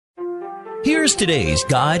Here's today's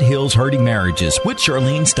God Heals Hurting Marriages with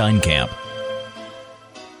Charlene Steinkamp.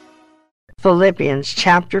 Philippians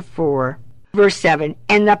chapter 4, verse 7,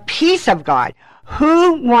 and the peace of God.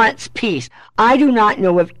 Who wants peace? I do not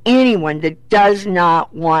know of anyone that does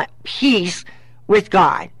not want peace with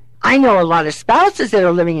God. I know a lot of spouses that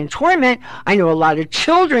are living in torment. I know a lot of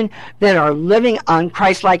children that are living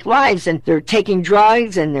unchristlike lives, and they're taking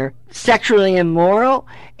drugs, and they're sexually immoral,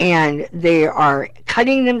 and they are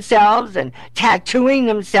cutting themselves and tattooing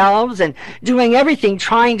themselves and doing everything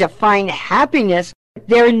trying to find happiness.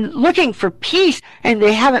 They're looking for peace, and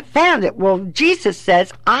they haven't found it. Well, Jesus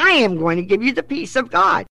says, I am going to give you the peace of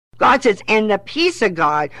God. God says, and the peace of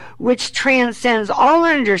God, which transcends all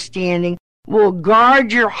understanding, will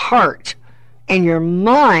guard your heart and your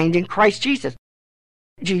mind in Christ Jesus.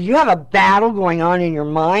 Do you have a battle going on in your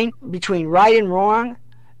mind between right and wrong,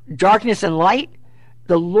 darkness and light?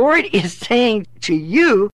 The Lord is saying to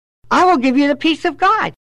you, I will give you the peace of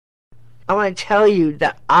God. I want to tell you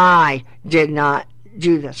that I did not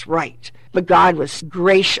do this right, but God was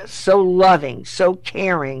gracious, so loving, so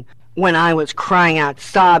caring when I was crying out,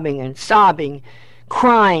 sobbing,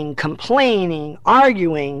 crying, complaining,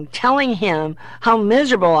 arguing, telling him how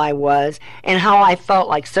miserable I was and how I felt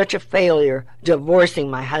like such a failure divorcing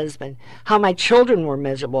my husband, how my children were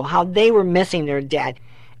miserable, how they were missing their dad.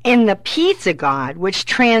 And the peace of God, which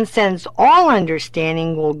transcends all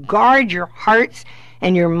understanding, will guard your hearts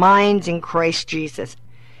and your minds in Christ Jesus.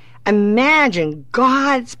 Imagine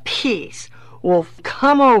God's peace will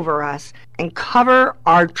come over us and cover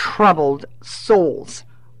our troubled souls.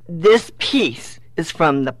 This peace is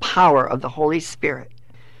from the power of the Holy Spirit.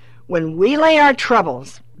 When we lay our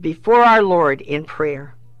troubles before our Lord in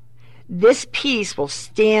prayer, this peace will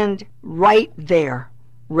stand right there,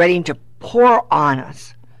 ready to pour on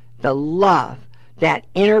us the love, that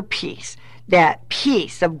inner peace, that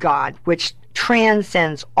peace of God, which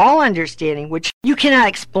transcends all understanding, which you cannot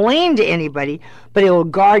explain to anybody, but it will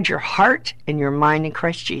guard your heart and your mind in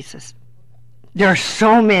Christ Jesus. There are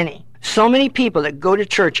so many people that go to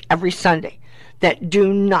church every Sunday that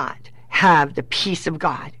do not have the peace of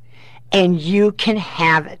God, and you can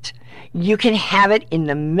have it. You can have it in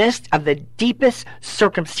the midst of the deepest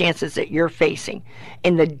circumstances that you're facing,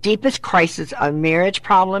 in the deepest crisis of marriage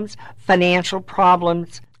problems, financial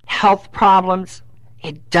problems, health problems.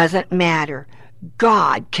 It doesn't matter.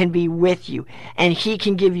 God can be with you, and he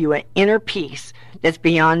can give you an inner peace that's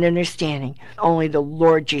beyond understanding. Only the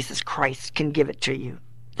Lord Jesus Christ can give it to you.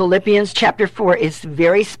 Philippians chapter 4 is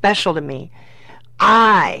very special to me.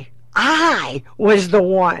 I was the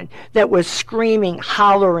one that was screaming,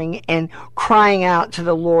 hollering, and crying out to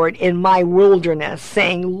the Lord in my wilderness,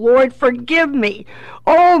 saying, Lord, forgive me.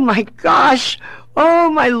 Oh my gosh.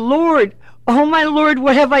 Oh my Lord,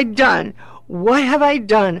 what have I done? What have I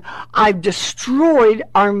done? I've destroyed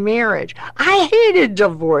our marriage. I hated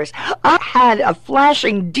divorce. I had a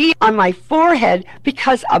flashing D on my forehead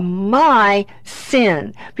because of my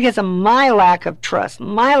sin, because of my lack of trust,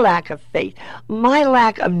 my lack of faith, my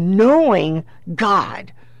lack of knowing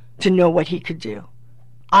God to know what he could do.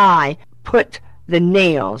 I put the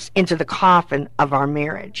nails into the coffin of our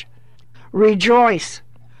marriage. Rejoice.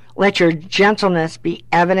 Let your gentleness be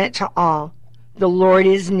evident to all. The Lord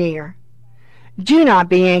is near. Do not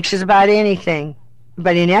be anxious about anything,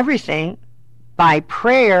 but in everything, by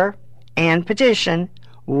prayer and petition,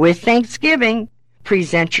 with thanksgiving,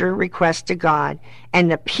 present your request to God, and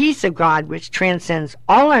the peace of God, which transcends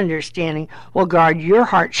all understanding, will guard your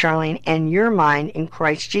heart, Charlene, and your mind in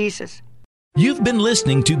Christ Jesus. You've been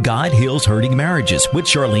listening to God Heals Hurting Marriages with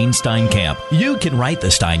Charlene Steinkamp. You can write the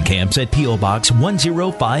Steinkamps at P.O. Box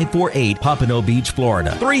 10548, Pompano Beach,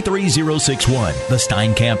 Florida, 33061. The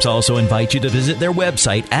Steinkamps also invite you to visit their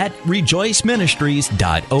website at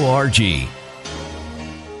rejoiceministries.org.